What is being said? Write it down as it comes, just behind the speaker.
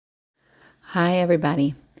Hi,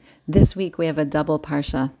 everybody. This week we have a double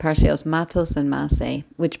parsha, Parshios Matos and Maaseh,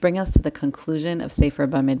 which bring us to the conclusion of Sefer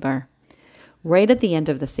Bamidbar. Right at the end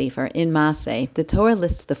of the Sefer, in Maaseh, the Torah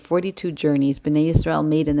lists the 42 journeys Bnei Yisrael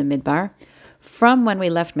made in the Midbar, from when we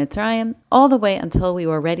left Mitzrayim all the way until we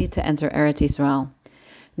were ready to enter Eretz Yisrael.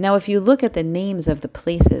 Now, if you look at the names of the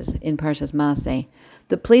places in Parshas Maaseh,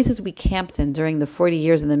 the places we camped in during the 40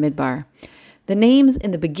 years in the Midbar, the names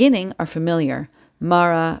in the beginning are familiar: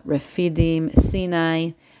 Mara, Refidim,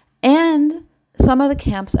 Sinai, and some of the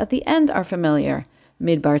camps at the end are familiar: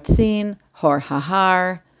 Midbar Tzin, Hor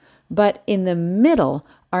Hahar. But in the middle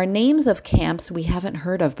are names of camps we haven't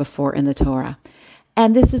heard of before in the Torah.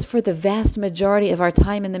 And this is for the vast majority of our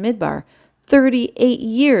time in the Midbar. 38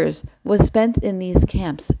 years was spent in these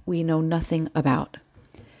camps we know nothing about.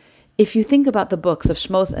 If you think about the books of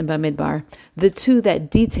Shmos and Bamidbar, the two that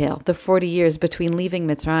detail the 40 years between leaving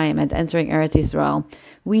Mitzrayim and entering Eretz Yisrael,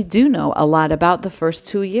 we do know a lot about the first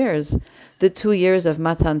 2 years. The 2 years of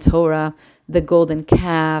Matan Torah, the golden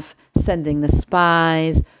calf, sending the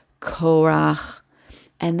spies, Korach,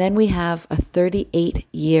 and then we have a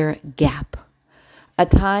 38-year gap. A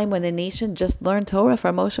time when the nation just learned Torah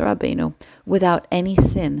from Moshe Rabbeinu without any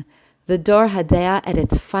sin, the Dor Hadea at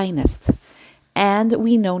its finest. And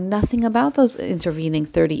we know nothing about those intervening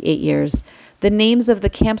 38 years. The names of the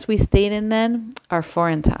camps we stayed in then are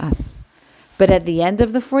foreign to us. But at the end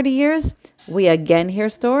of the 40 years, we again hear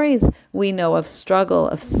stories. We know of struggle,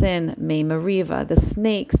 of sin, Mei Meriva, the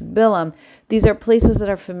snakes, Bilam. These are places that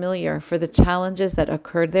are familiar for the challenges that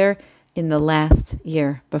occurred there in the last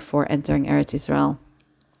year before entering Eretz Yisrael.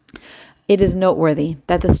 It is noteworthy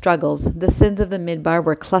that the struggles, the sins of the Midbar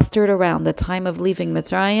were clustered around the time of leaving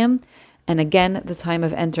Mitzrayim and again the time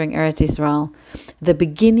of entering Eretz Yisrael. The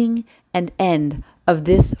beginning and end of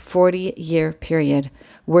this 40-year period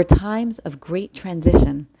were times of great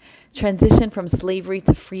transition. Transition from slavery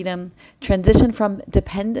to freedom, transition from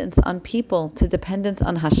dependence on people to dependence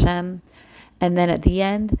on Hashem, and then at the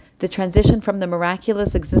end, the transition from the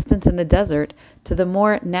miraculous existence in the desert to the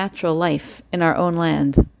more natural life in our own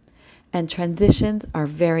land. And transitions are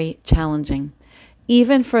very challenging.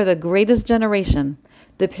 Even for the greatest generation,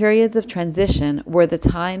 the periods of transition were the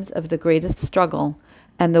times of the greatest struggle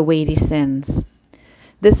and the weighty sins.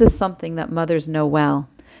 This is something that mothers know well.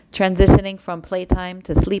 Transitioning from playtime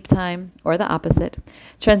to sleep time, or the opposite.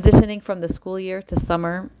 Transitioning from the school year to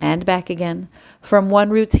summer and back again. From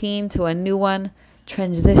one routine to a new one.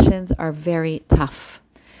 Transitions are very tough.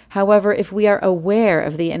 However, if we are aware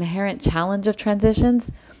of the inherent challenge of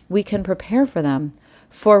transitions, we can prepare for them.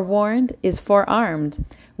 Forewarned is forearmed.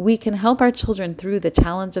 We can help our children through the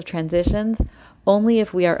challenge of transitions only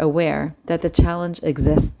if we are aware that the challenge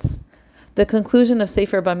exists. The conclusion of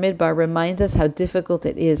Sefer Bamidbar reminds us how difficult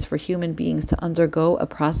it is for human beings to undergo a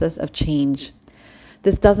process of change.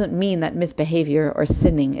 This doesn't mean that misbehavior or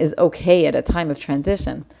sinning is okay at a time of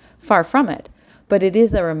transition. Far from it. But it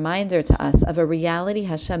is a reminder to us of a reality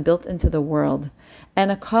Hashem built into the world,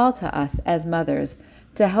 and a call to us as mothers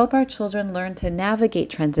to help our children learn to navigate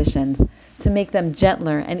transitions, to make them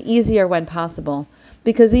gentler and easier when possible,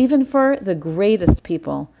 because even for the greatest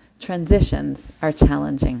people, transitions are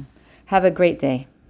challenging. Have a great day.